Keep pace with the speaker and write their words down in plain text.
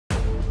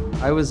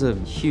I was a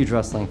huge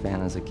wrestling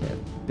fan as a kid.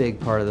 Big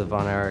part of the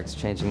Von Erichs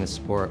changing the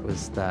sport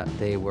was that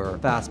they were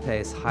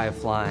fast-paced,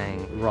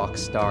 high-flying, rock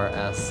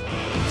star-esque.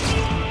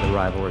 The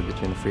rivalry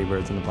between the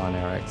Freebirds and the Von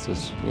Erichs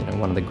was,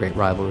 one of the great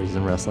rivalries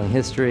in wrestling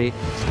history.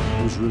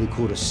 It was really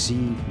cool to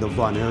see the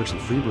Von Erichs and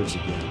Freebirds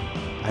again.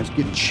 I was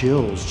getting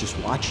chills just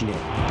watching it.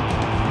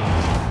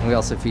 And we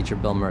also feature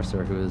Bill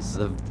Mercer, who is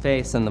the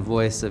face and the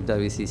voice of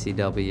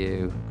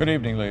WCCW. Good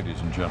evening,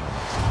 ladies and gentlemen.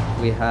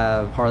 We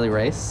have Harley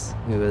Race,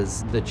 who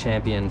was the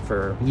champion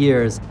for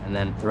years, and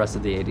then the rest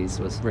of the 80s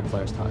was Ric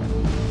Flair's time.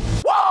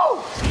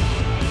 Whoa!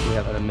 We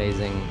have an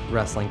amazing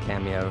wrestling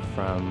cameo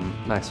from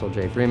Maxwell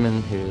J.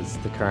 Freeman, who is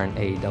the current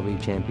AEW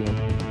champion.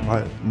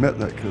 I met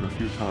that kid a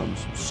few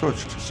times. So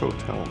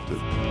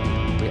talented.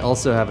 We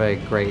also have a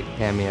great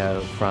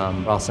cameo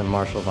from Ross and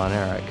Marshall Von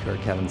Erich, who are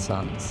Kevin's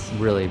sons.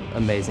 Really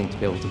amazing to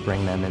be able to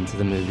bring them into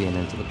the movie and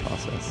into the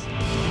process.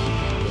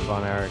 The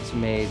Von Erichs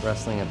made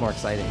wrestling more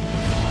exciting.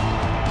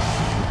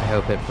 I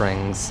hope it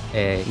brings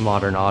a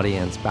modern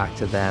audience back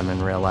to them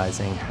and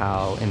realizing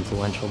how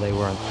influential they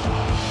were.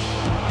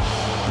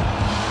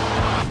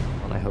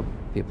 And I hope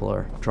people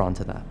are drawn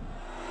to that.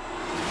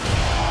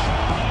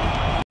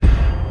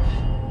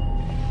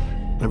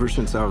 Ever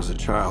since I was a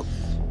child,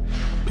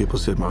 people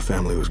said my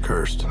family was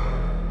cursed.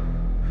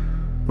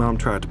 Mom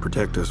tried to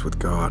protect us with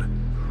God.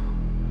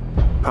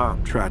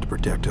 Pop tried to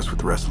protect us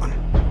with wrestling.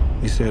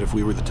 He said if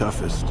we were the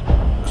toughest,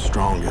 the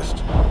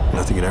strongest,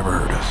 nothing could ever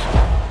hurt us.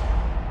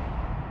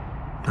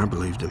 I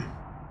believed him.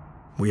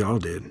 We all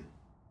did.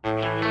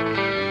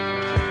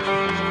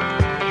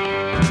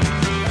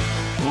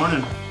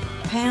 Morning.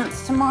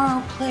 Pants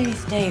tomorrow,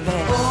 please, David.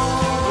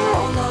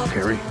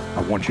 Perry,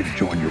 I want you to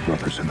join your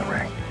brothers in the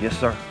ring. Yes,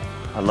 sir.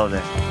 I love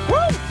that.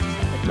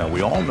 Woo! Now,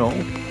 we all know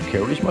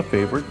Kerry's my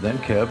favorite, then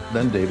Kev,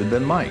 then David,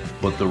 then Mike.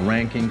 But the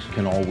rankings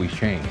can always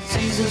change.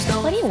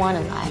 What do you want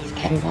in life,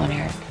 Kevin Von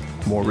Erich?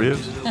 More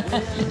ribs? I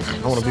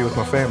want to be with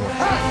my family.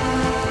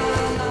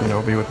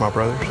 Be with my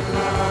brothers.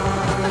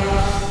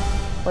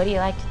 What do you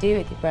like to do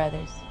with your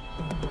brothers?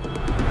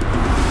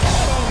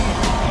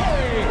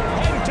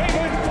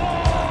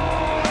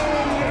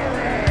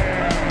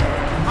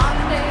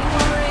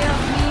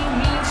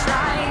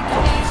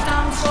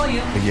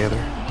 Together,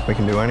 we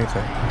can do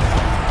anything.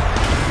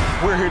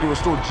 We're here to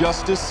restore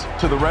justice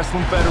to the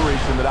Wrestling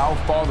Federation that our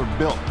father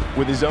built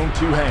with his own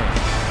two hands.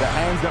 The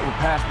hands that were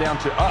passed down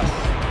to us.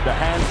 The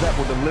hands that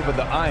will deliver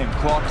the Iron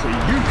Claw to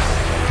you.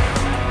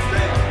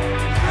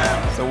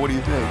 So what do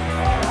you think?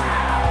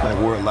 Like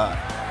we're alive.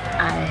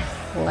 I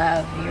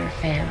love your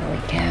family,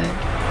 Kevin.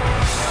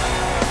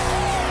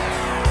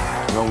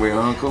 You gonna be an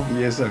uncle?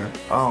 Yes, sir.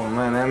 Oh,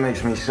 man, that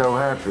makes me so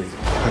happy.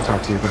 I'll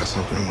talk to you about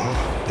something, Mom.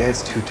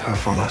 Dad's too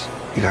tough on us.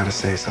 You gotta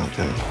say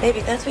something.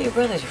 Baby, that's what your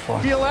brothers are for.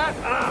 Feel that?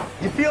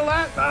 You feel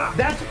that?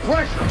 That's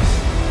pressure.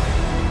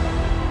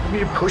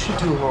 You're pushing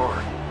too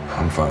hard.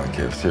 I'm fine,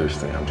 Kev.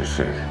 Seriously, I'm just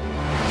sick.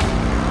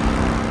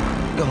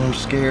 I'm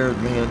scared,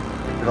 man.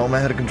 It all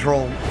out of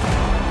control. It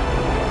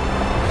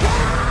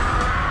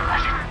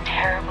was a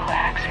terrible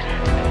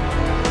accident.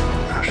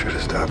 I should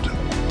have stopped him.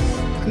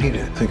 I need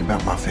to think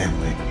about my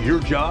family. Your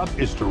job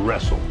is to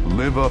wrestle.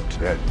 Live up to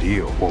that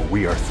deal, or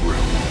we are through.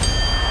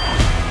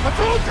 I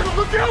told you to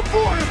look out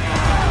for him!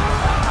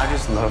 I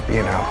just love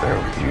being out there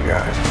with you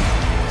guys.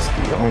 It's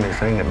the only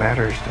thing that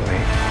matters to me.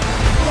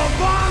 The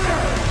Von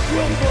Erichs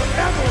will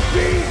forever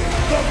be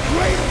the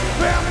greatest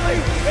family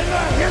in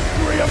the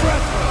history of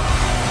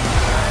wrestling!